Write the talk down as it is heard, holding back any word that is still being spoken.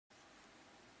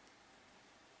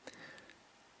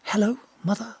Hello,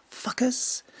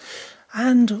 motherfuckers,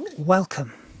 and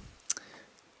welcome.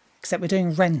 Except we're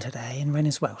doing REN today, and REN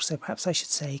is Welsh, so perhaps I should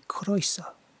say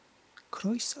croeso.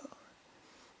 Croeso.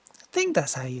 I think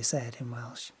that's how you say it in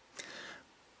Welsh.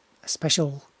 A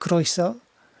special croeso,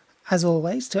 as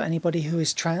always, to anybody who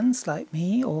is trans like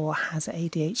me or has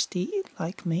ADHD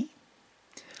like me.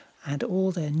 And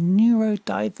all the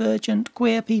neurodivergent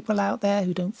queer people out there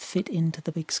who don't fit into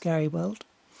the big scary world.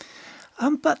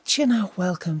 But you know,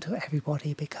 welcome to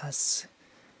everybody because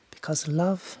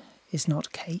love is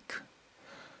not cake.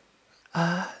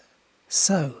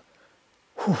 So,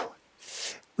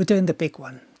 we're doing the big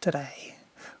one today.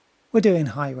 We're doing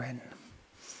Hi REN.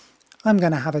 I'm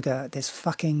going to have a go at this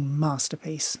fucking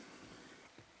masterpiece.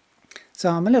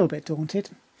 So I'm a little bit daunted.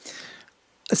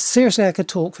 Seriously, I could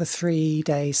talk for 3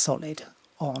 days solid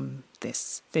on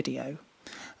this video.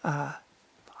 I'll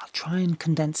try and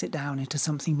condense it down into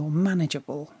something more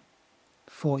manageable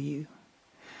for you.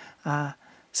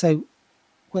 So,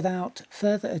 without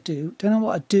further ado, don't know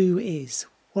what a do is.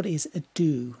 What is a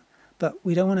do? But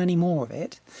we don't want any more of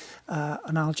it.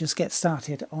 And I'll just get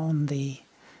started on the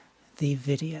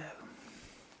video.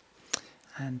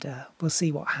 And we'll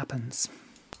see what happens.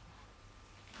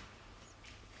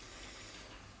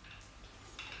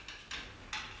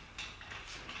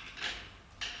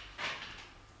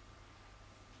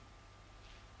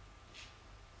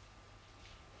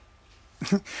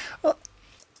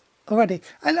 Already,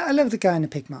 I love the guy in the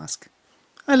pig mask.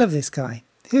 I love this guy.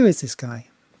 Who is this guy?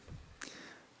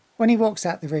 When he walks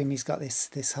out the room, he's got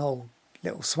this whole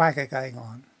little swagger going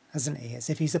on, hasn't he? As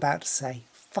if he's about to say,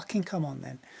 fucking come on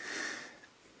then.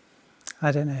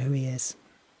 I don't know who he is,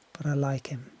 but I like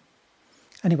him.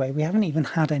 Anyway, we haven't even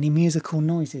had any musical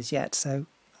noises yet, so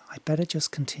I better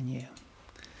just continue.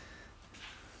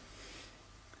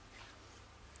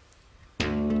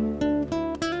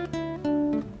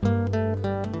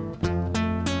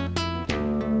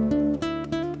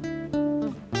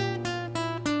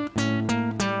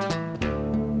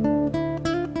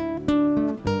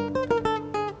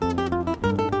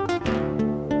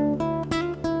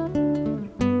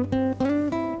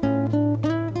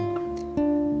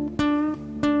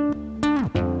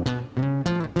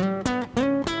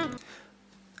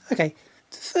 Okay,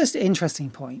 the first interesting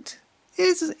point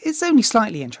is, it's only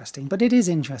slightly interesting, but it is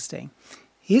interesting.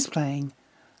 He is playing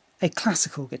a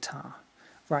classical guitar.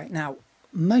 Right, now,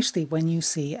 mostly when you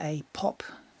see a pop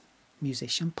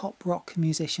musician, pop rock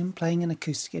musician playing an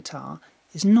acoustic guitar,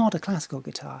 it's not a classical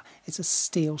guitar, it's a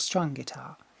steel strung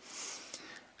guitar.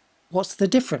 What's the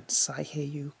difference, I hear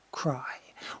you cry?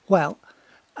 Well,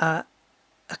 a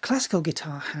classical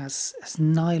guitar has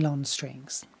nylon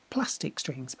strings, plastic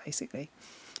strings basically.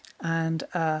 And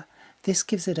this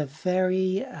gives it a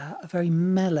very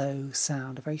mellow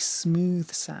sound, a very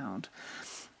smooth sound.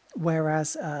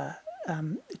 Whereas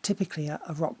typically a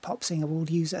rock pop singer will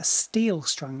use a steel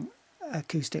strung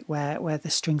acoustic where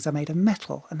the strings are made of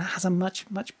metal, and that has a much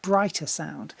brighter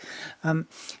sound.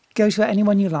 Go to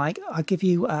anyone you like. I'll give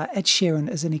you Ed Sheeran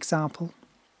as an example.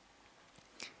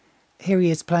 Here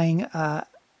he is playing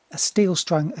a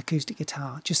steel-strung acoustic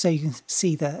guitar, just so you can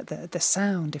see the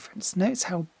sound difference. Notice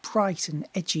how bright and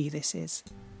edgy this is.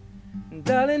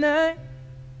 Darling, I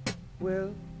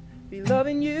will be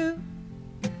loving you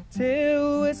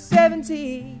till we're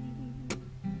 70.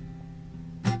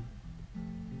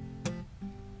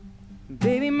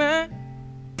 Baby, my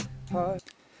heart.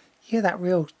 Hear that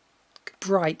real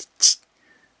bright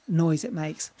noise it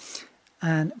makes.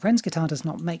 And REN's guitar does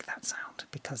not make that sound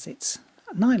because it's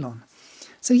nylon.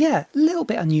 So yeah, a little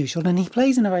bit unusual, and he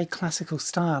plays in a very classical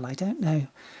style. I don't know.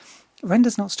 REN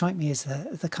does not strike me as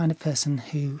the kind of person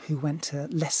who went to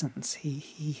lessons.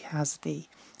 He has the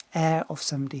air of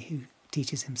somebody who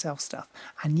teaches himself stuff,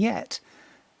 and yet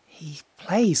he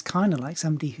plays kind of like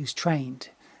somebody who's trained.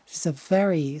 This is a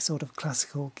very sort of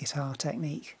classical guitar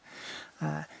technique.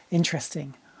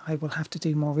 Interesting. I will have to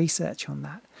do more research on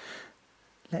that.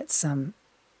 Let's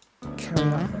carry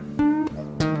on.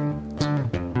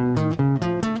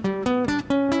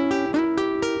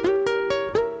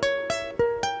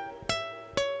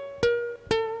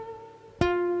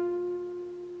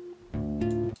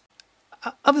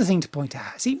 Other thing to point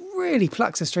out is he really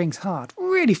plucks the strings hard,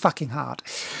 really fucking hard.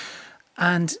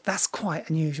 And that's quite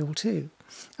unusual too.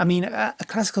 I mean, a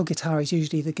classical guitar is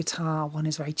usually the guitar one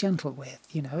is very gentle with,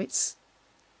 you know, it's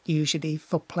usually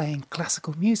for playing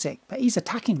classical music, but he's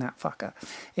attacking that fucker.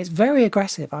 It's very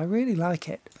aggressive, I really like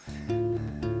it.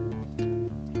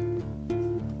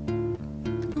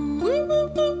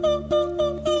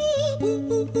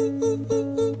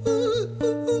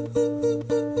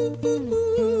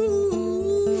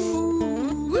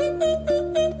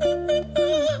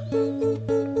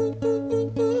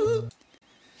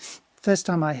 first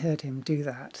time I heard him do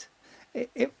that,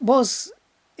 it was,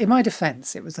 in my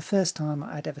defence, it was the first time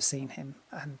I'd ever seen him,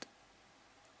 and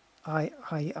I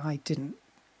didn't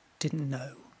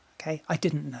know. Okay, I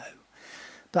didn't know,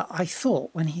 but I thought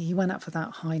when he went up for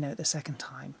that high note the second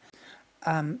time,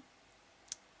 and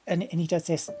he does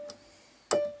this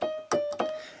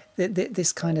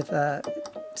kind of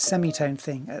semitone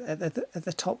thing at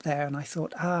the top there, and I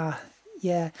thought,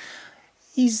 yeah,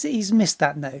 he's missed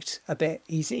that note a bit.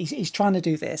 He's trying to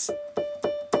do this,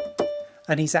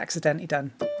 and he's accidentally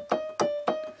done.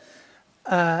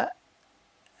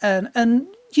 And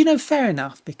you know, fair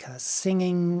enough, because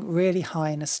singing really high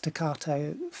in a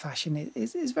staccato fashion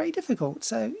is very difficult.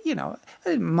 So, you know, I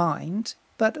didn't mind,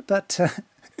 but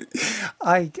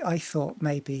I thought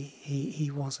maybe he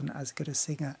wasn't as good a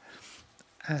singer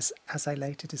as I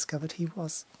later discovered he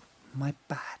was. My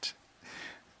bad.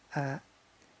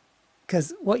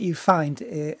 Because what you find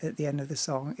at the end of the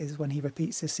song is when he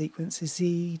repeats the sequence, is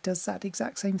he does that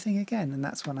exact same thing again, and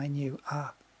that's when I knew,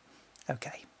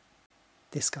 okay,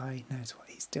 this guy knows what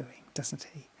he's doing, doesn't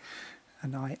he?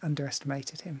 And I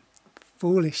underestimated him.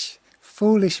 Foolish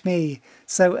me,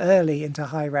 so early into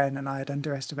Hi REN, and I had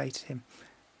underestimated him.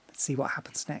 Let's see what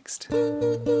happens next.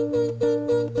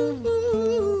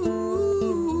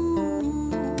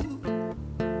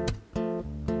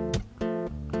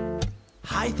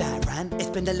 Hi there, Ren. It's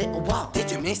been a little while.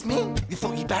 Did you miss me? You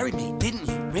thought you buried me, didn't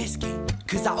you? Risky.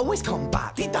 Cause I always come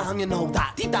back. Deep down, you know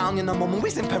that. Deep down, you know I'm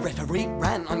always in periphery.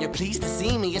 Ren, on your pleased to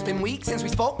see me. It's been weeks since we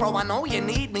spoke, bro. I know you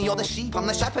need me. You're the sheep, I'm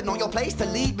the shepherd. Not your place to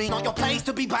lead me. Not your place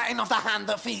to be biting off the hand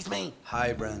that feeds me.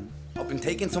 Hi, Ren. I've been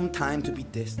taking some time to be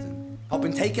distant. I've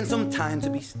been taking some time to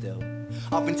be still.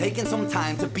 I've been taking some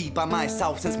time to be by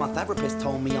myself since my therapist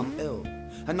told me I'm ill.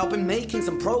 And I've been making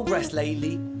some progress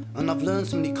lately. And I've learned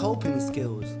some new coping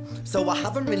skills. So I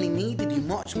haven't really needed you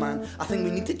much, man. I think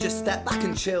we need to just step back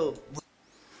and chill.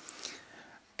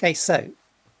 Okay, so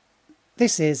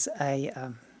this is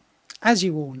as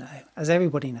you all know, as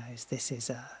everybody knows, this is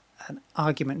an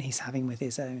argument he's having with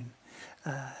his own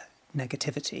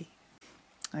negativity.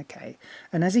 Okay,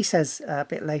 and as he says a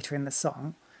bit later in the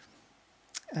song,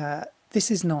 this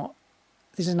is not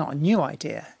a new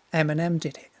idea. Eminem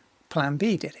did it. Plan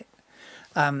B did it.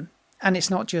 And it's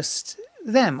not just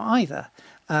them either.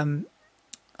 I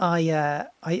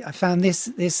found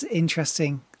this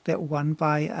interesting little one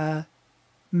by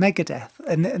Megadeth,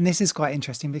 and this is quite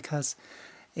interesting because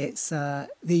it's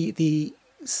the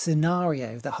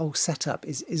scenario, the whole setup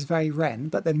is very REN,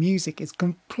 but the music is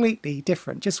completely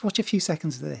different. Just watch a few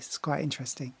seconds of this; it's quite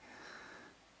interesting.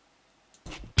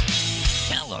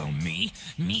 Hello, me.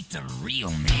 Meet the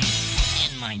real me.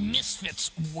 In my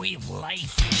misfits way of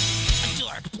life. A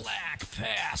dark black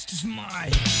past is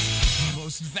my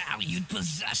most valued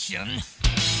possession.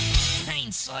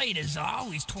 Hindsight is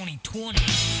always 20/20,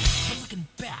 but looking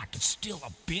back, it's still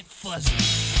a bit fuzzy.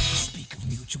 Speak of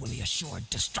mutually assured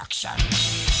destruction.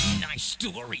 Nice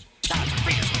story.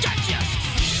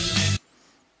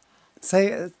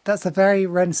 So that's a very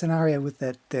REN scenario with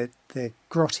the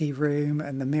grotty room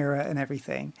and the mirror and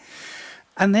everything.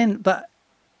 And then, but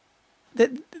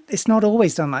it's not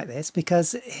always done like this,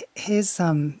 because here's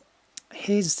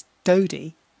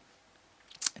Dodie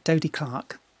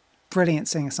Clark, brilliant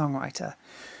singer-songwriter,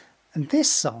 and this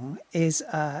song is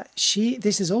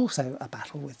this is also a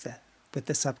battle with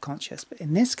the subconscious, but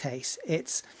in this case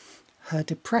it's her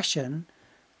depression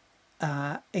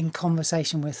in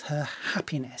conversation with her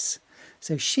happiness.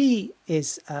 So she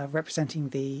is representing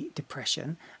the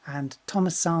depression, and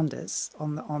Thomas Sanders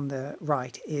on the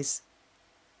right is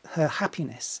her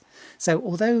happiness. So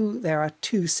although there are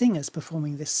two singers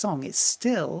performing this song, it's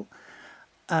still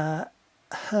her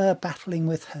battling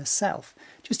with herself.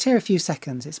 Just hear a few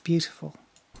seconds, it's beautiful.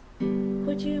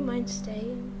 Would you mind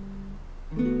staying?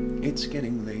 It's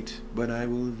getting late, but I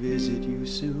will visit you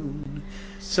soon.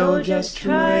 So just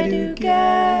try to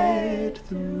get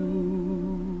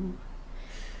through.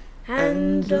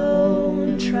 And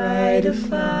don't try to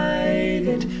fight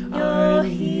it. You're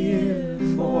here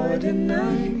for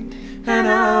tonight, and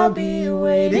I'll be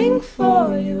waiting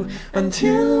for you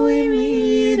until we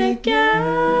meet again.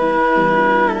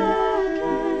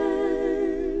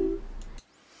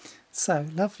 So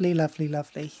lovely, lovely,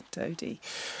 lovely, Dodie.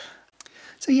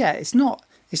 So yeah, it's not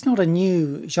a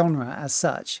new genre as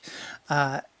such,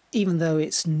 even though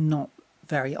it's not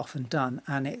very often done,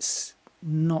 and it's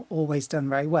not always done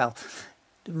very well.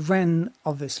 REN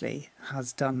obviously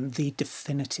has done the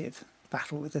definitive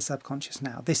battle with the subconscious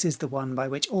now. This is the one by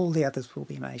which all the others will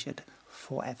be measured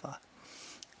forever.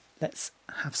 Let's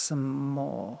have some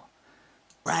more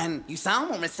Ren, you sound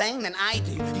more insane than I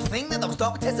do. You think that those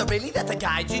doctors are really there to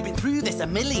guide you? Been through this a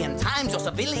million times. Your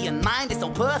civilian mind is so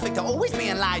perfect to always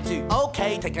being lied to.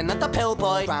 Okay, take another pill,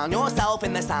 boy. Drown yourself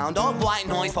in the sound of white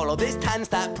noise. Follow this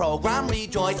 10-step program,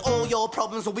 rejoice. All your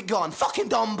problems will be gone. Fucking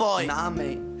dumb boy. Nah,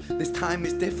 mate, this time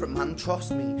is different, man.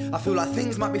 Trust me. I feel like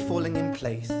things might be falling in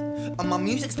place, and my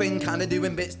music's been kinda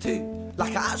doing bits too.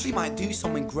 Like I actually might do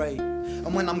something great,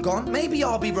 and when I'm gone, maybe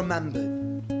I'll be remembered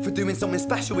for doing something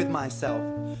special with myself.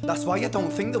 That's why I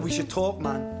don't think that we should talk,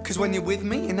 man. Because when you're with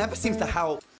me, it never seems to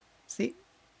help. See,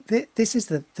 this is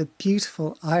the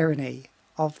beautiful irony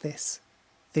of this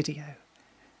video.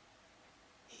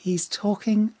 He's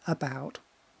talking about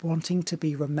wanting to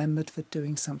be remembered for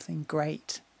doing something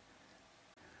great.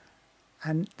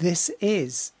 And this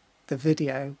is the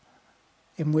video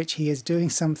in which he is doing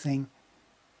something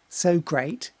so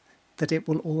great that it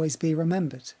will always be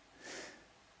remembered.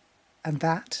 And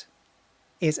that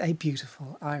is a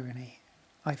beautiful irony,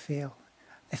 I feel.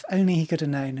 If only he could have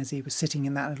known as he was sitting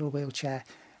in that little wheelchair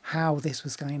how this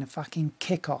was going to fucking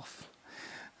kick off.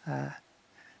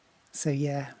 So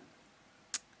yeah,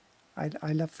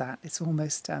 I love that. It's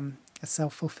almost a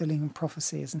self-fulfilling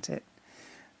prophecy, isn't it?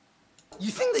 You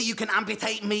think that you can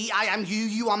amputate me? I am you,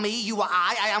 you are me, you are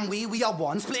I am we are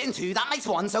one. Split in two, that makes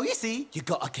one. So you see, you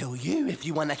gotta kill you if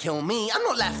you wanna kill me. I'm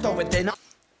not left over dinner.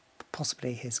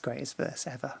 Possibly his greatest verse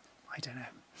ever. I don't know.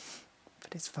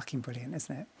 But it's fucking brilliant,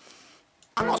 isn't it?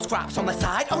 I'm not scraps on the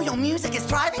side. Oh, your music is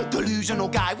thriving. Delusional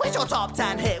guy. Where's your top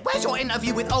 10 hit? Where's your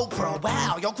interview with Oprah?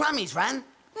 Wow, your Grammys, Ren?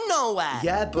 Nowhere.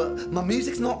 Yeah, but my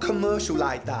music's not commercial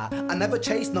like that. I never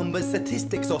chase numbers,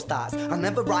 statistics or stats. I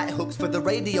never write hooks for the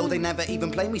radio, they never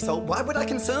even play me, so why would I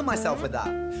concern myself with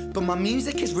that? But my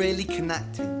music is really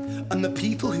connecting, and the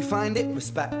people who find it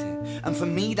respect it. And for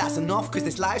me that's enough, cause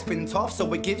this life's been tough,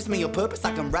 so it gives me a purpose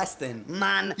I can rest in.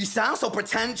 Man, you sound so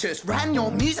pretentious. Ren,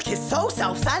 your music is so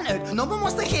self-centered. No one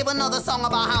wants to hear another song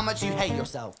about how much you hate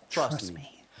yourself. Trust me.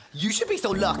 You should be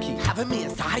so lucky, having me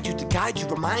inside you to guide you,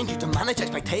 remind you to manage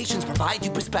expectations, provide you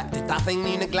perspective. That thing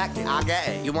you neglected, I get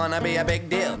it. You wanna be a big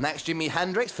deal, next Jimi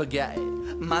Hendrix, forget it.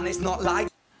 Man, it's not like...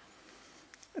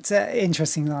 It's an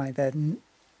interesting line then.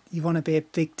 You want to be a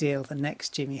big deal, the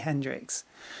next Jimi Hendrix.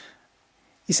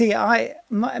 You see,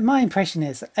 my impression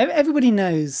is that everybody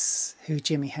knows who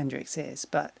Jimi Hendrix is,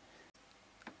 but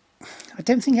I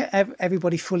don't think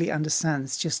everybody fully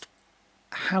understands just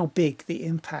how big the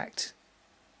impact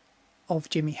of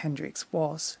Jimi Hendrix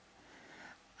was,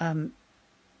 and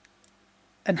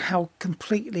how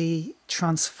completely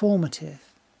transformative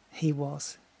he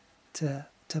was to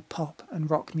pop and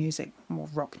rock music, more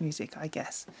rock music, I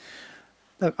guess.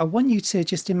 Look, I want you to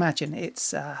just imagine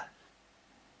it's the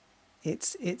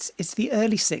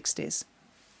early 60s,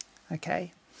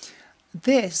 okay?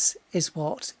 This is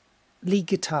what lead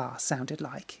guitar sounded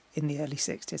like in the early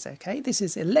 60s, okay? This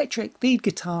is electric lead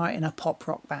guitar in a pop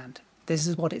rock band. This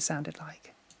is what it sounded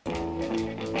like.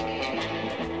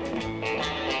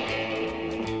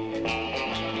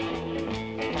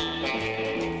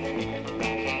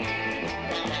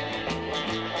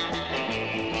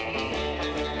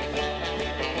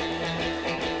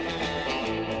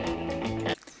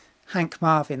 Hank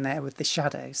Marvin there with the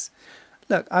shadows.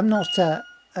 Look, I'm not what's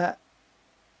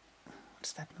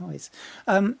that noise?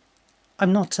 I'm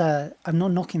not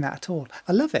knocking that at all.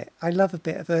 I love it. I love a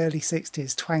bit of early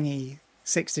 60s twangy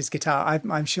 60s guitar.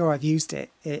 I'm sure I've used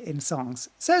it in songs.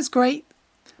 So it's great.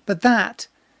 But that,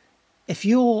 if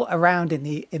you're around in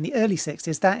the early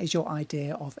 60s, that is your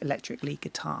idea of electric lead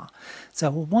guitar. So I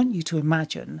want you to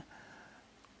imagine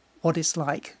what it's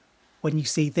like when you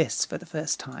see this for the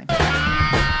first time.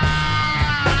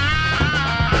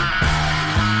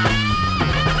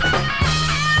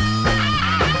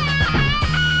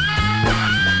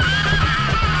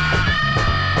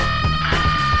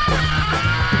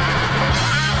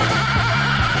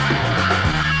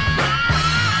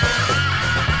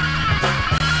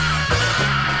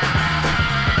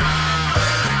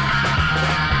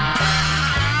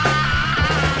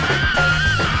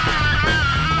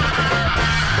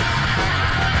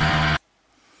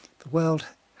 The world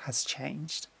has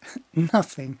changed.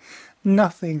 Nothing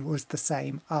was the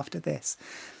same after this.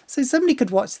 So somebody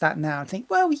could watch that now and think,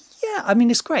 well, yeah, I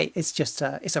mean, it's great. It's just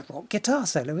it's a rock guitar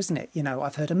solo, isn't it? You know,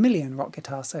 I've heard a million rock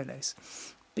guitar solos.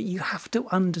 But you have to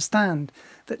understand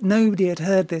that nobody had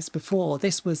heard this before.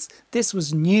 This was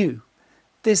new.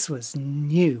 This was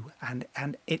new,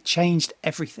 and it changed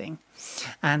everything.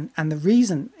 And the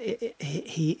reason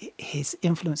his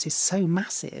influence is so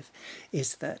massive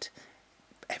is that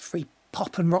every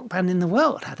pop and rock band in the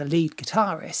world had a lead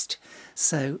guitarist.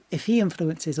 So if he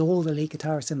influences all the lead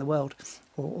guitarists in the world,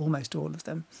 or almost all of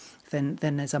them, then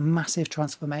there's a massive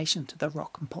transformation to the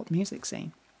rock and pop music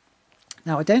scene.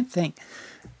 Now, I don't think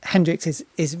Hendrix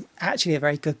is actually a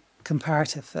very good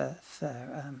comparator for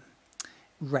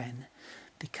Ren,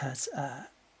 because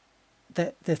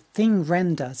the thing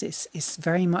Ren does is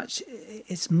very much,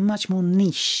 it's much more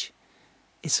niche.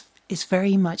 It's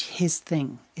very much his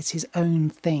thing. It's his own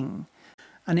thing.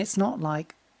 And it's not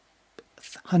like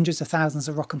hundreds of thousands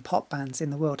of rock and pop bands in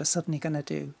the world are suddenly going to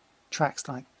do tracks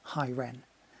like Hi REN.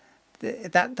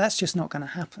 That's just not going to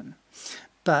happen.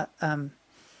 But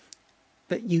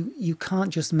you can't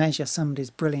just measure somebody's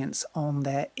brilliance on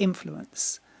their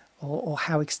influence or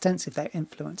how extensive their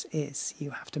influence is. You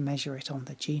have to measure it on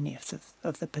the genius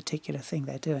of the particular thing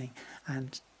they're doing.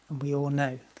 And we all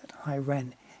know that Hi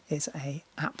REN is an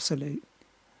absolute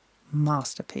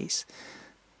masterpiece.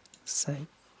 So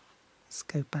let's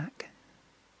go back.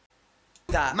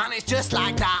 That. Man, it's just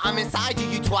like that. I'm inside you,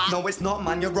 you twat. No, it's not,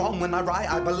 man. You're wrong. When I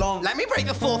write, I belong. Let me break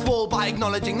the fourth wall by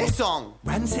acknowledging this song.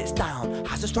 Ren sits down,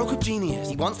 has a stroke of genius.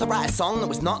 He wants to write a song that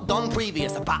was not done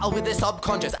previous. A battle with the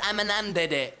subconscious. Eminem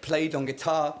did it. Played on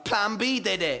guitar. Plan B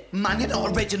did it. Man, you're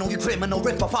not original, you criminal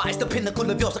rip-off artist. The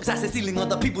pinnacle of your success is stealing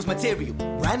other people's material.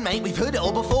 Ren, mate, we've heard it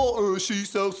all before. She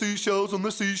sells seashells on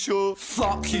the seashore.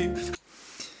 Fuck you.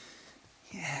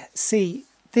 Yeah, see,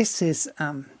 this is...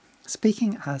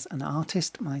 speaking as an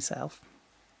artist myself,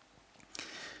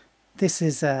 this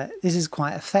is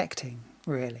quite affecting,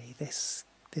 really. This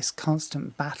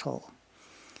constant battle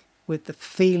with the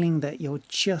feeling that you're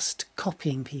just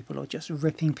copying people or just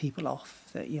ripping people off,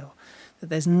 that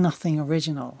there's nothing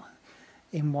original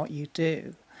in what you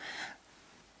do.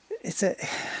 It's a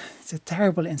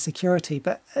terrible insecurity,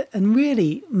 and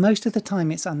really most of the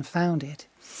time it's unfounded.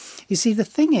 You see, the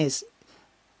thing is,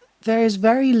 there is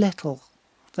very little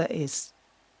that is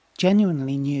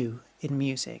genuinely new in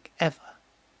music ever.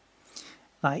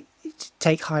 Like,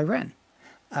 take Hi REN.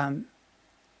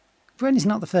 Ren is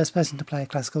not the first person to play a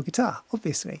classical guitar,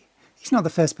 obviously. He's not the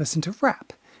first person to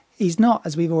rap. He's not,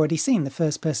 as we've already seen, the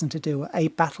first person to do a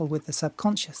battle with the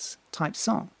subconscious type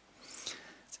song.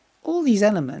 All these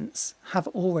elements have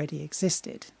already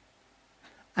existed.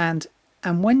 And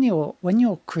when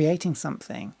you're creating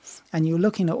something and you're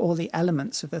looking at all the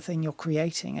elements of the thing you're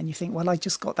creating and you think, well, I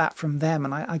just got that from them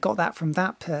and I got that from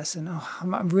that person. Oh,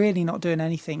 I'm really not doing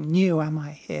anything new, am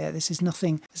I, here? There's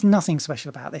nothing special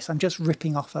about this. I'm just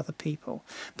ripping off other people.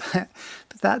 But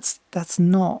that's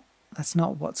not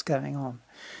what's going on.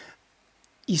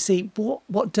 You see,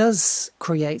 what does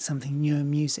create something new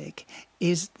in music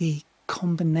is the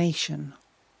combination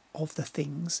of the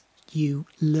things you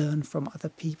learn from other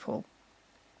people.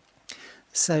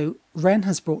 So Ren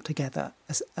has brought together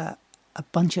a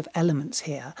bunch of elements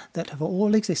here that have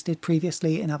all existed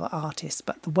previously in other artists,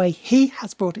 but the way he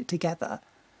has brought it together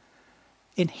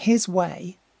in his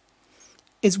way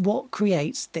is what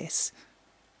creates this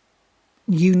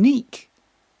unique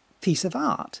piece of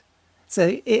art.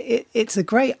 So it's a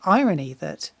great irony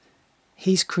that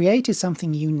he's created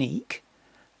something unique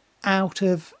out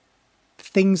of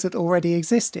things that already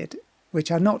existed,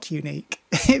 which are not unique,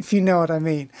 if you know what I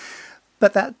mean.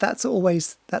 But that's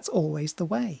always the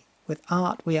way. With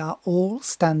art, we are all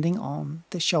standing on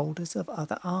the shoulders of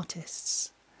other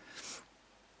artists.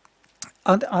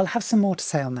 I'll have some more to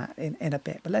say on that in a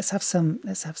bit, but let's have some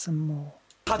more.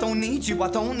 I don't need you, I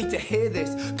don't need to hear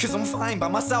this, cause I'm fine by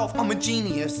myself, I'm a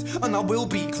genius. And I will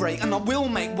be great, and I will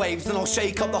make waves, and I'll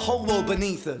shake up the whole world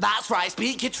beneath us. That's right,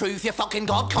 speak your truth, your fucking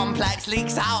God complex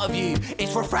leaks out of you.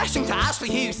 It's refreshing to actually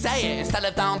hear you say it instead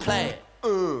of downplay it.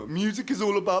 Music is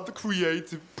all about the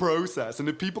creative process, and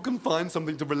if people can find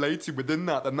something to relate to within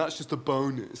that, then that's just a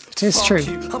bonus. It is Fuck true.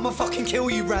 You. I'ma fucking kill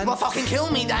you, Ren. Well, fucking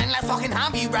kill me then, let's fucking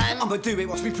have you, Ren. I'ma do it,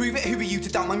 watch me prove it. Who are you to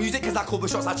doubt my music? Cause I call the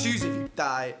shots, I choose if you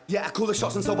die. Yeah, I call the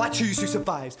shots and so I choose who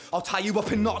survives. I'll tie you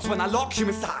up in knots when I lock you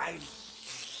inside.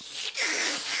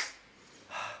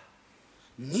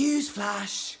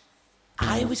 Newsflash.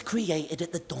 I was created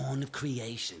at the dawn of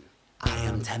creation. I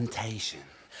am temptation.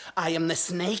 I am the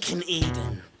snake in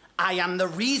Eden. I am the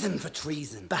reason for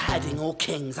treason, beheading all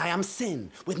kings. I am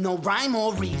sin, with no rhyme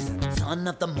or reason. Son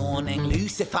of the morning,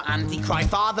 Lucifer, Antichrist,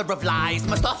 father of lies.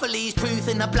 Mephistopheles, truth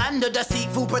in a blender,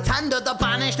 deceitful pretender, the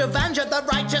banished avenger, the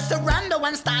righteous surrender.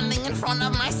 When standing in front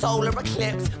of my solar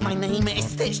eclipse, my name is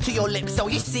stitched to your lips. So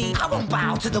you see, I won't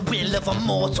bow to the will of a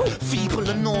mortal, feeble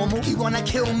and normal. You wanna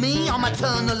kill me? I'm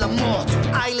eternal immortal.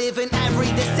 I live in every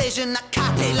decision that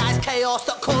catalyzes chaos,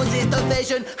 that causes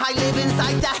division. I live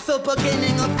inside death, the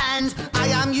beginning of end. I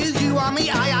am you, you are me,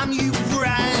 I am you,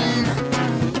 Ren.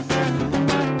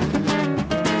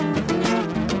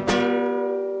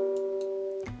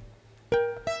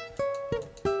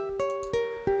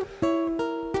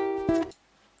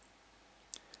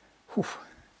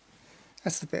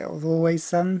 That's the bit that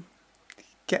always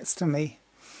gets to me.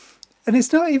 And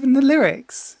it's not even the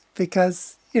lyrics,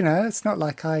 because, you know, it's not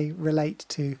like I relate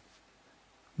to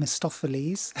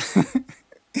Mephistopheles,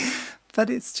 but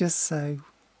it's just so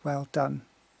well done.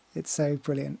 It's so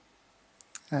brilliant.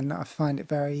 And I find it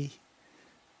very,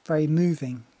 very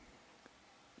moving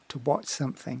to watch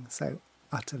something so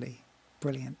utterly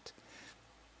brilliant.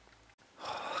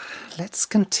 Let's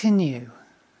continue.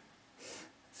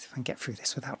 See if I can get through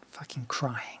this without fucking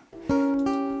crying.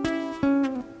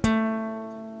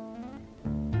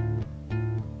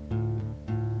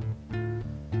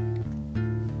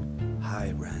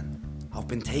 Hi REN. I've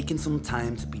been taking some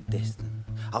time to be distant.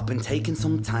 I've been taking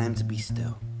some time to be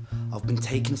still. I've been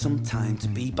taking some time to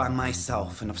be by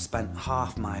myself, and I've spent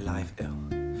half my life ill.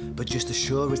 But just as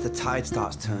sure as the tide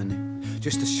starts turning,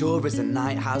 just as sure as the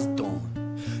night has dawned,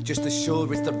 just as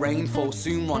sure as the rainfall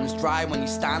soon runs dry when you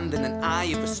stand in an eye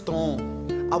of a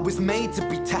storm. I was made to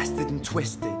be tested and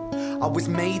twisted. I was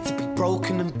made to be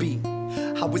broken and beat.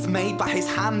 I was made by his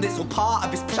hand, it's all part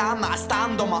of his plan that I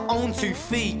stand on my own 2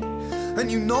 feet.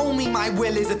 And you know me, my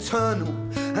will is eternal.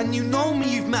 And you know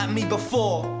me, you've met me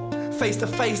before. Face to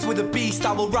face with a beast,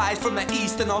 I will rise from the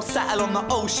east and I'll settle on the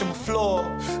ocean floor.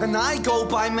 And I go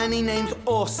by many names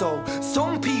also.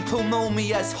 Some people know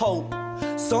me as hope.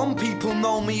 Some people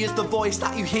know me as the voice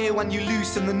that you hear when you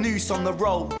loosen the noose on the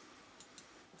rope.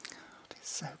 It's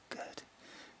so good.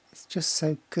 It's just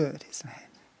so good, isn't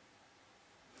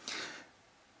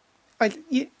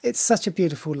it? It's such a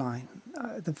beautiful line.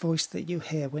 The voice that you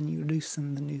hear when you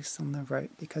loosen the noose on the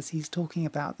rope, because he's talking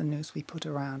about the noose we put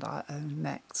around our own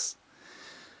necks.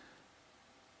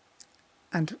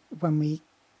 And when we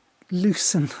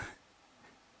loosen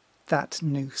that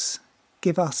noose,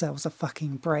 give ourselves a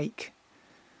fucking break,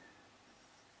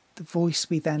 the voice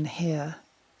we then hear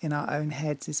in our own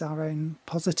heads is our own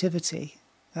positivity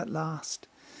at last.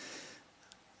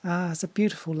 It's a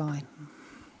beautiful line.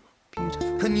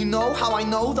 Beautiful. And you know how I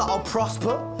know that I'll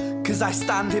prosper? 'Cause I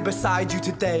stand here beside you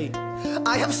today.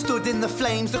 I have stood in the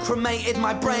flames that cremated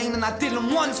my brain, and I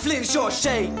didn't once flinch or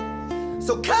shake.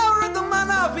 So cower at the man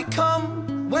I've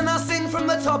become when I sing from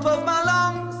the top of my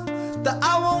lungs, that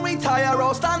I won't retire,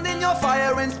 I'll stand in your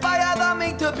fire, inspire that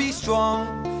me to be strong.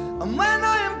 And when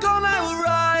I am gone I will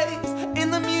rise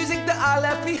in the music that I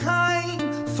left behind.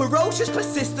 Ferocious,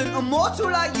 persistent, immortal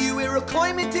like you, we're a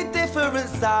climate different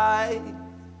side.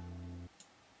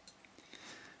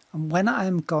 And when I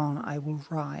am gone, I will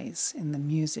rise in the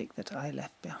music that I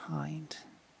left behind.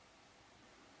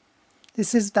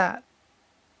 This is that.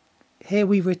 Here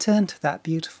we return to that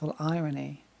beautiful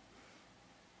irony.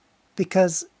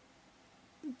 Because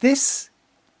this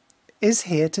is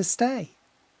here to stay.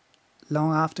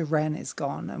 Long after Ren is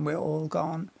gone and we're all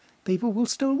gone, people will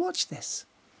still watch this.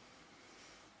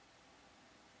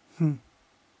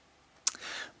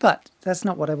 But that's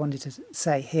not what I wanted to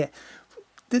say here.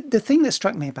 The thing that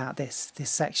struck me about this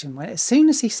section, when as soon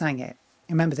as he sang it,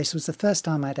 remember this was the first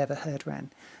time I'd ever heard Ren,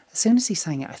 as soon as he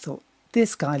sang it I thought,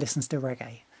 this guy listens to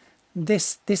reggae.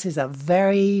 This is a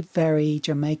very, very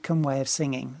Jamaican way of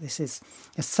singing. There's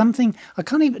something,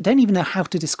 don't even know how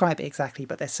to describe it exactly,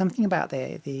 but there's something about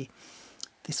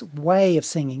this way of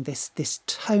singing, this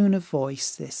tone of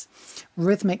voice, this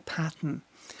rhythmic pattern,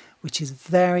 which is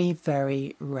very,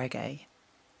 very reggae.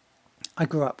 I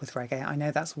grew up with reggae. I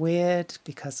know that's weird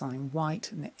because I'm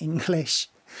white and English,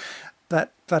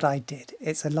 but I did.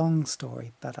 It's a long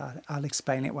story, but I'll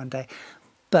explain it one day.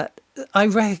 But I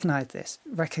recognised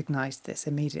this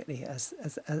immediately as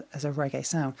a reggae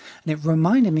sound, and it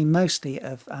reminded me mostly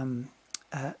of an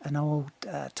old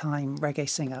time reggae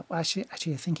singer. Well, actually,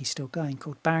 I think he's still going,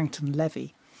 called Barrington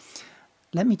Levy.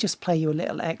 Let me just play you a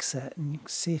little excerpt and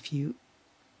see if you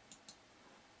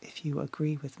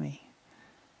agree with me.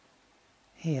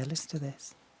 Here, listen to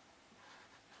this.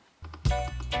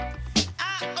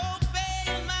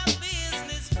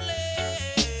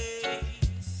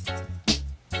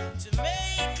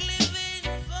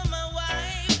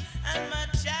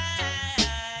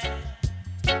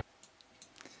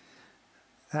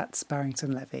 That's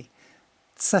Barrington Levy.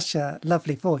 Such a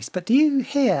lovely voice. But do you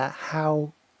hear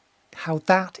how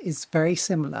that is very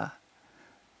similar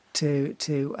to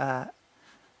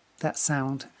that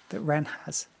sound that Ren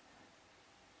has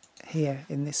here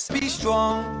in this song? Be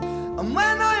strong, and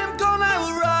when I am gone I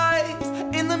will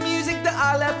rise in the music that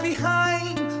I left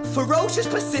behind. Ferocious,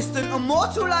 persistent,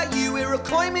 immortal like you, we're a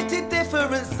climate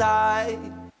different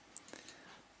side.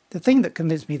 The thing that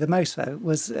convinced me the most, though,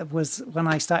 was when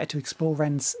I started to explore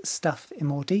Ren's stuff in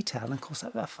more detail. And of course,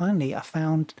 finally, I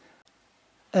found,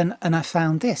 and I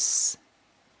found this.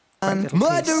 Great little piece.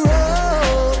 Murderer,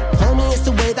 homie, it's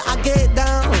the way that I get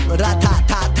down.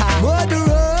 Rat-tat-tat-tat.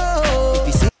 Murderer. If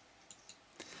you see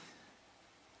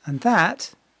And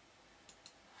that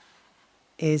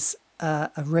is a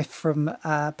riff from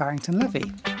Barrington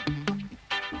Levy.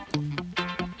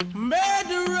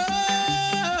 murderer,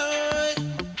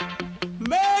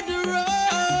 murderer,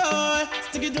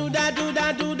 stick it do that, do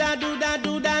that, do that, do that,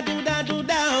 do that, do that, do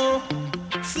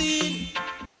that. See.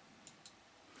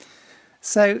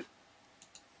 So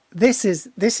this is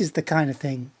the kind of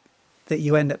thing that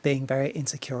you end up being very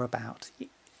insecure about.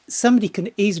 Somebody can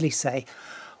easily say,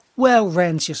 well,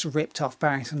 Ren's just ripped off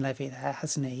Barrington Levy there,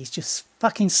 hasn't he? He's just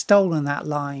fucking stolen that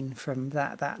line from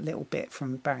that little bit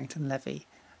from Barrington Levy,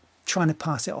 trying to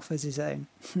pass it off as his own.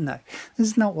 No, this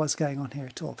is not what's going on here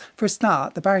at all. For a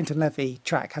start, the Barrington Levy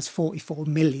track has 44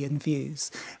 million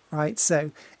views, right?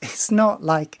 So it's not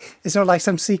like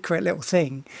some secret little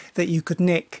thing that you could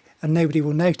nick and nobody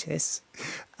will notice.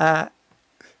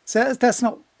 So that's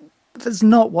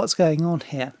not what's going on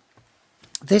here.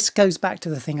 This goes back to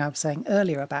the thing I was saying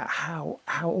earlier about how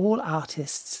all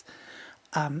artists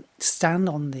stand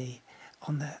on the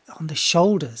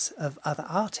shoulders of other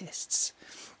artists.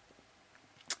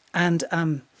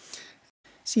 And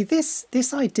see,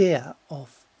 this idea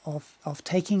of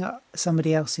taking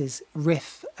somebody else's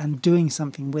riff and doing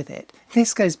something with it,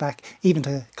 this goes back even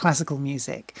to classical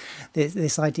music.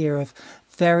 This idea of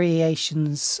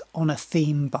variations on a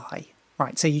theme by,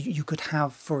 right? So you could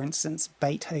have, for instance,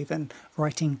 Beethoven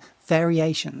writing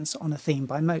variations on a theme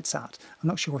by Mozart. I'm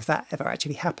not sure if that ever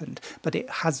actually happened, but it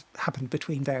has happened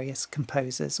between various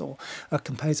composers, or a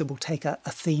composer will take a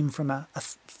theme from a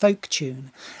folk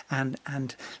tune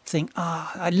and think,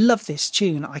 I love this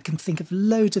tune. I can think of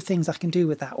loads of things I can do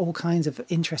with that, all kinds of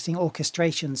interesting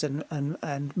orchestrations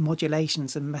and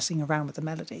modulations and messing around with the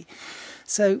melody.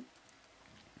 So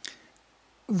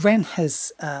Ren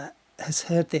has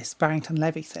heard this Barrington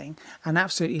Levy thing and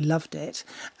absolutely loved it,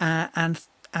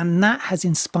 and that has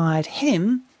inspired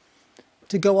him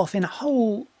to go off in a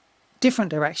whole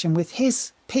different direction with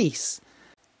his piece.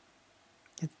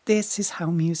 This is how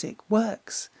music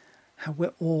works, how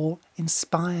we're all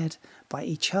inspired by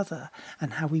each other,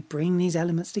 and how we bring these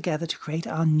elements together to create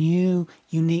our new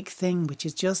unique thing, which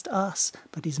is just us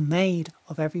but is made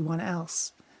of everyone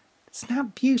else. Isn't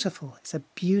that beautiful? It's a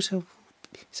beautiful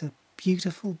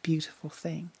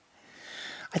thing.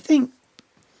 I think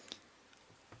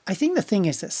the thing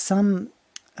is that some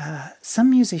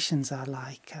musicians are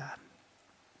like,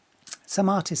 some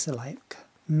artists are like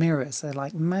mirrors. They're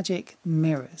like magic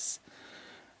mirrors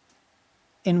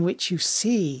in which you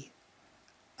see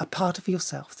a part of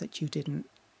yourself that you didn't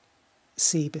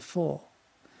see before.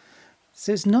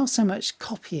 So it's not so much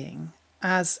copying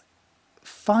as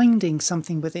finding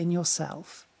something within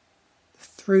yourself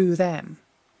through them.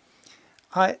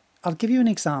 I'll give you an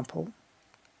example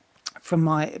from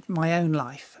my own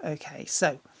life. Okay,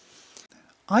 so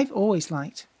I've always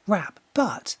liked rap,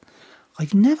 but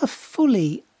I've never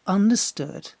fully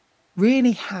understood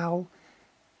really how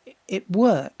it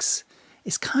works.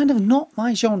 It's kind of not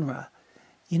my genre.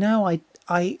 You know,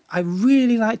 I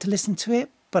really like to listen to it,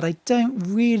 but I don't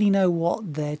really know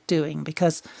what they're doing,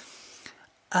 because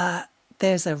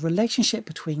there's a relationship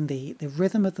between the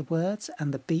rhythm of the words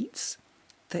and the beats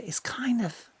that is kind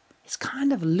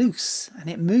of loose, and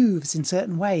it moves in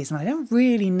certain ways, and I don't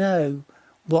really know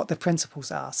what the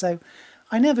principles are. So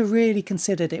I never really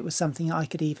considered it was something I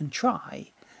could even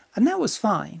try, and that was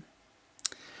fine.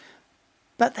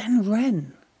 But then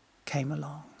Ren came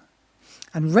along,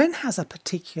 and Ren has a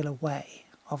particular way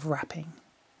of rapping.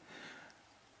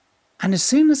 And as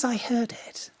soon as I heard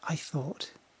it, I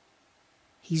thought,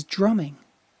 he's drumming.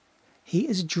 He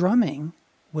is drumming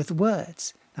with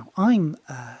words. Now, I'm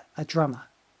a drummer.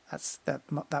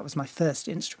 That was my first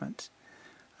instrument.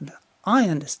 And I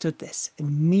understood this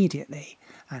immediately.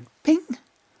 And ping!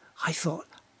 I thought,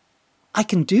 I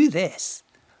can do this.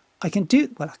 I can't do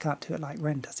it like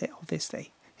Ren does it,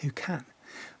 obviously. Who can?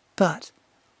 But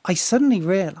I suddenly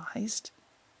realised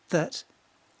that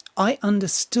I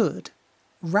understood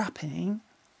rapping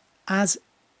as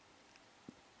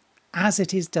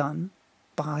it is done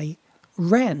by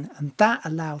Ren, and that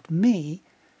allowed me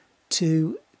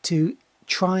to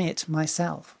try it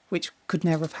myself, which could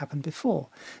never have happened before.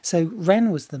 So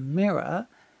Ren was the mirror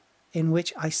in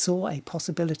which I saw a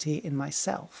possibility in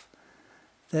myself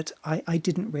that I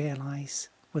didn't realise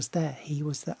was there. He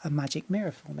was a magic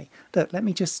mirror for me. Look, let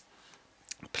me just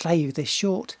play you this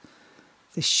short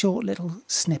little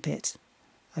snippet.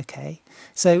 Okay,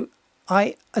 so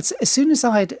as soon as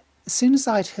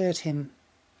I'd heard him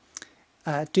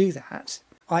do that,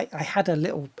 I had a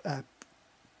little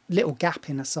little gap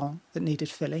in a song that needed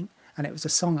filling, and it was a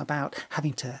song about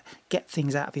having to get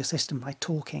things out of your system by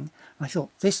talking. And I thought,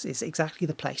 this is exactly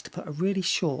the place to put a really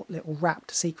short little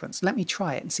rapped sequence. Let me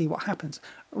try it and see what happens.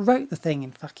 Wrote the thing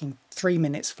in fucking 3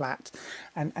 minutes flat,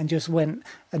 and just went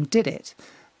and did it.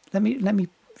 Let me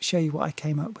show you what I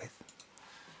came up with.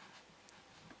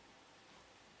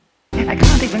 I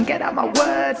can't even get out my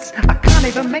words. I can't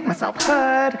even make myself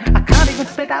heard. I can't even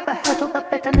spit out the hurt or the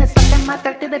bitterness stuck in my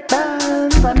throat till it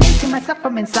burns. I'm eating myself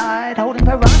from inside, holding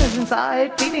piranhas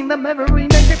inside, feeding them every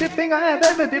negative thing I have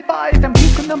ever devised. I'm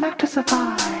puking them out to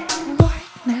survive. Right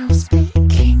now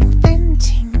speaking,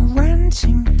 venting,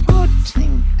 ranting,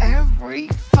 putting every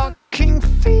fucking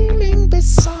feeling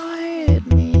beside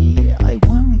me. I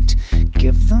won't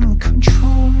give them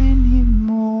control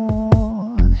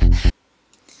anymore.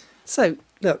 So,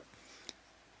 look,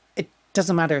 it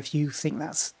doesn't matter if you think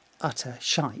that's utter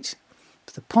shite.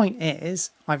 But the point is,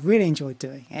 I really enjoyed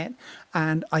doing it,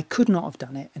 and I could not have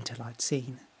done it until I'd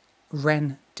seen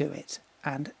Ren do it.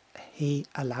 And he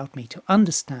allowed me to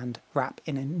understand rap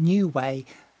in a new way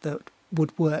that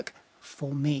would work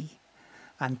for me.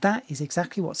 And that is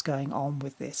exactly what's going on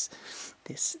with this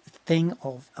thing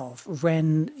of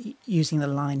Ren using the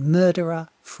line murderer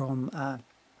from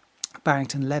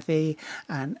Barrington Levy,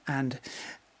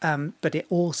 but it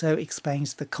also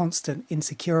explains the constant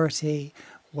insecurity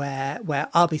where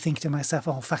I'll be thinking to myself,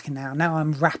 oh fucking now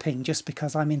I'm rapping just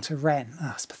because I'm into Ren.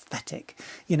 Oh, it's pathetic.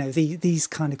 You know, these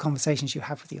kind of conversations you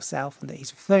have with yourself, and that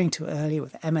he's referring to earlier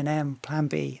with Eminem, Plan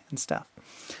B and stuff.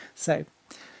 So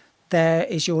there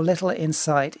is your little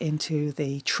insight into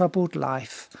the troubled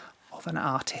life of an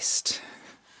artist.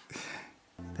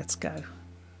 Let's go.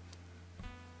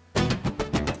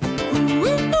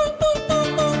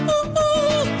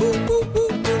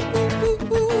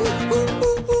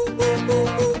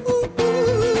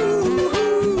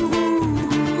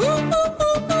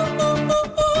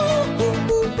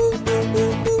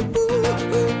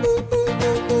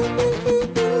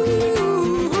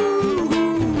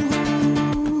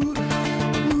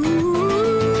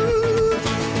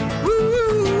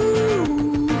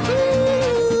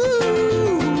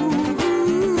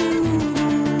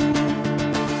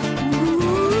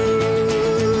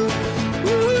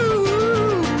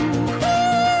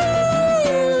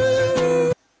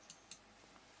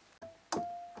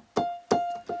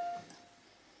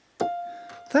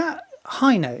 That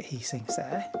high note he sings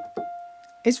there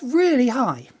is really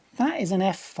high. That is an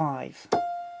F5.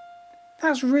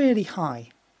 That's really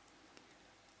high.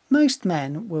 Most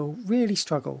men will really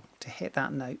struggle to hit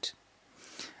that note.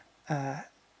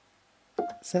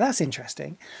 So that's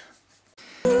interesting.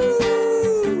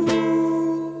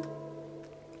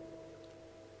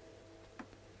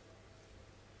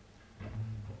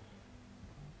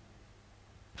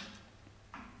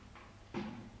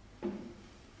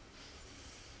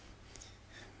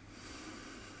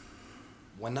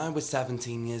 When I was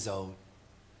 17 years old,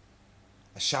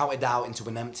 I shouted out into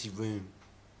an empty room,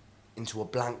 into a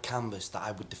blank canvas, that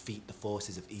I would defeat the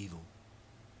forces of evil.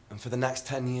 And for the next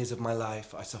 10 years of my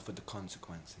life, I suffered the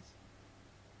consequences,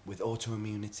 with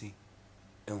autoimmunity,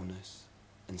 illness,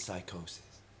 and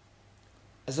psychosis.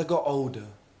 As I got older,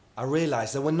 I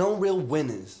realized there were no real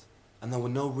winners and there were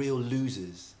no real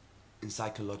losers in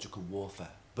psychological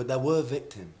warfare, but there were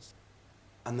victims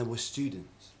and there were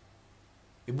students.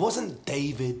 It wasn't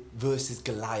David versus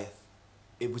Goliath.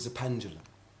 It was a pendulum,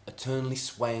 eternally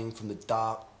swaying from the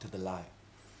dark to the light.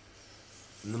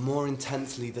 And the more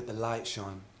intensely that the light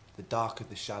shone, the darker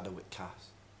the shadow it cast.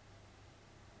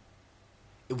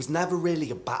 It was never really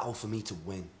a battle for me to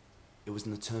win. It was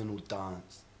an eternal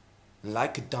dance. And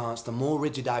like a dance, the more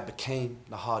rigid I became,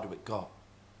 the harder it got.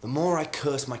 The more I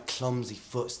cursed my clumsy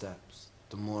footsteps,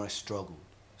 the more I struggled.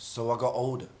 So I got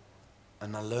older,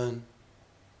 and I learned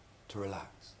to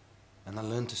relax, and I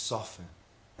learned to soften,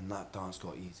 and that dance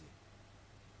got easier.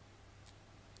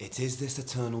 It is this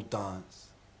eternal dance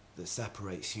that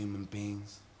separates human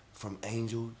beings from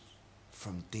angels,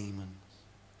 from demons,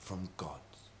 from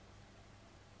gods.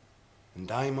 And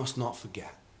I must not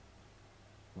forget,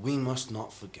 we must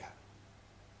not forget,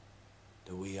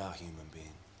 that we are human beings.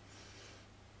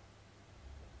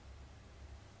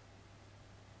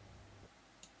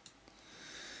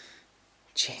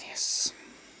 Genius.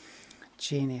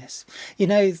 Genius. You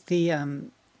know, the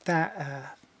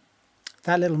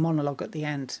that little monologue at the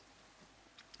end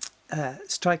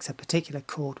strikes a particular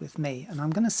chord with me, and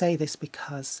I'm going to say this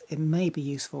because it may be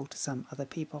useful to some other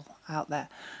people out there.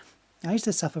 I used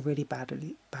to suffer really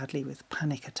badly with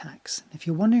panic attacks. If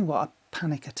you're wondering what a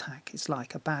panic attack is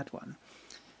like, a bad one,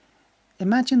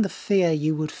 imagine the fear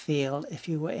you would feel if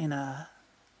you were in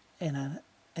an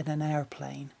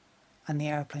airplane and the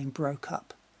aeroplane broke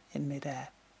up in midair.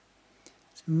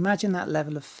 So imagine that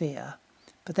level of fear,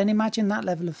 but then imagine that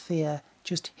level of fear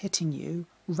just hitting you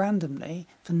randomly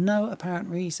for no apparent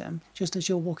reason, just as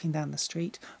you're walking down the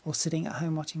street or sitting at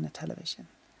home watching the television.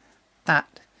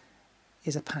 That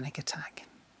is a panic attack.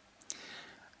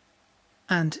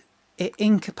 And it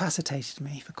incapacitated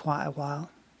me for quite a while.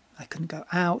 I couldn't go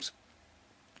out.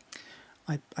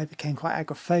 I became quite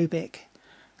agoraphobic,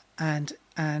 and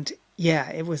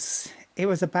yeah, it was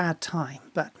a bad time.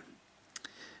 But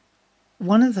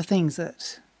one of the things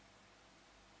that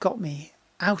got me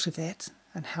out of it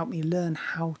and helped me learn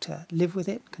how to live with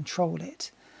it, control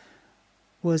it,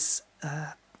 was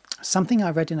something I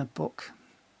read in a book,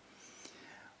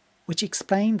 which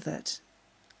explained that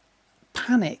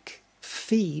panic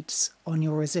feeds on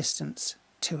your resistance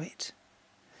to it.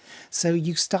 So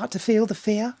you start to feel the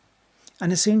fear,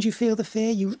 and as soon as you feel the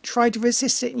fear, you try to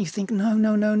resist it, and you think, no,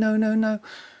 no, no, no, no, no.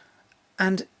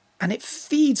 And it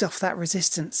feeds off that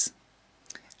resistance.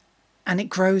 And it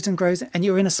grows and grows, and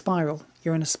you're in a spiral.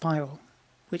 You're in a spiral,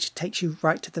 which takes you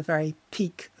right to the very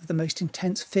peak of the most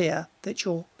intense fear that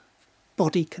your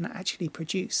body can actually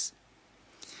produce.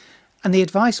 And the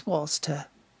advice was to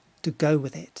go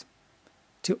with it,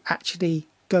 to actually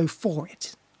go for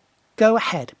it. Go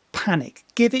ahead, panic.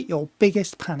 Give it your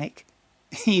biggest panic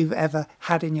you've ever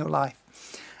had in your life.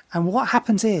 And what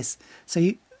happens is,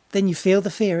 then you feel the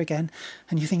fear again,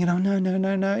 and you're thinking, oh, no, no,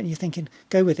 no, no. And you're thinking,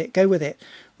 go with it, go with it.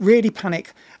 Really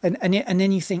panic. And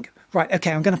then you think, right,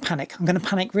 okay, I'm going to panic. I'm going to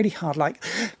panic really hard, like,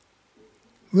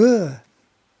 ugh.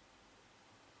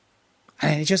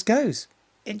 And it just goes.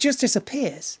 It just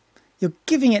disappears. You're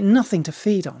giving it nothing to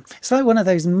feed on. It's like one of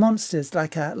those monsters,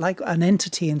 like an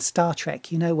entity in Star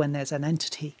Trek, you know, when there's an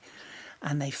entity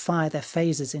and they fire their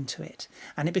phasers into it,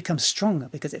 and it becomes stronger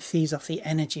because it feeds off the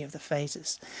energy of the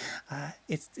phasers.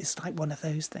 It's like one of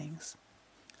those things.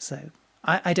 So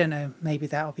I don't know, maybe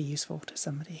that'll be useful to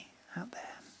somebody out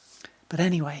there. But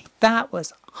anyway, that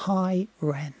was Hi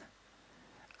REN.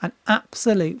 An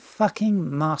absolute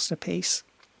fucking masterpiece.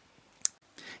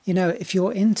 You know, if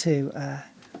you're into Hi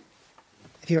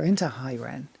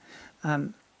REN,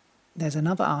 there's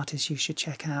another artist you should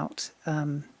check out,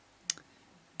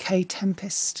 K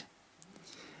Tempest.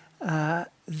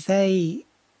 They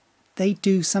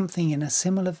do something in a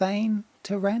similar vein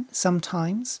to REN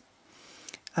sometimes.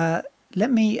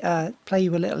 Let me play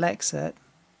you a little excerpt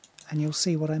and you'll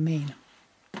see what I mean.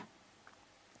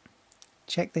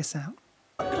 Check this out.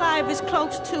 Clive is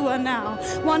close to her now,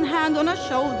 one hand on her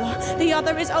shoulder, the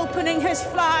other is opening his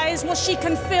flies. Well, she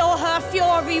can feel her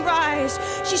fury rise.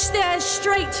 She stares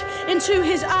straight into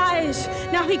his eyes.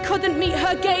 Now he couldn't meet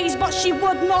her gaze, but she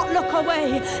would not look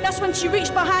away. That's when she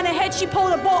reached behind her head, she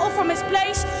pulled a bottle from its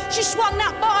place. She swung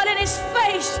that bottle in his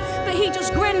face, but he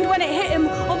just grinned when it hit him,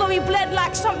 although he bled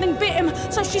like something bit him.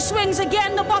 So she swings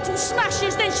again, the bottle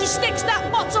smashes, then she sticks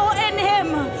that bottle in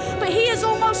him. But he is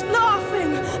almost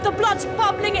laughing, the blood's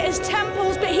bubbling at his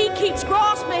temples, but he keeps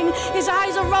grasping. His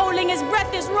eyes are rolling, his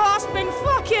breath is rasping.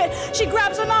 Fuck it, she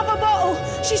grabs another bottle,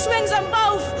 she swings them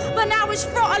both, but now he's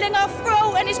throttling her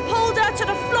throat and he's pulled her to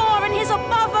the floor and he's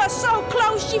above her so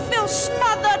close she feels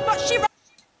smothered, but she...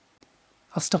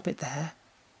 I'll stop it there.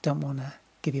 Don't want to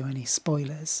give you any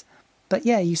spoilers, but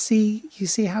yeah, you see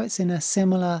how it's in a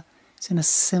similar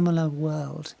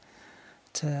world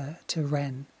to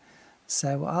REN.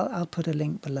 So I'll put a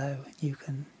link below. You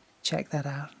can check that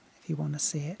out if you want to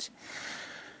see it.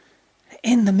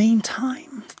 In the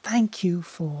meantime, thank you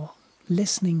for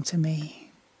listening to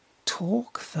me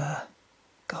talk for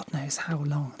God knows how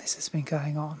long this has been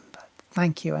going on. But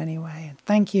thank you anyway. And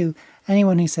thank you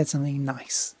anyone who said something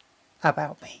nice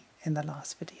about me in the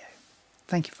last video.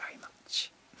 Thank you very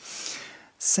much.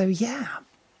 So yeah,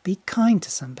 be kind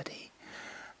to somebody.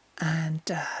 And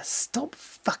stop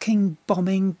fucking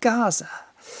bombing Gaza.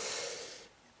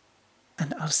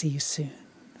 And I'll see you soon.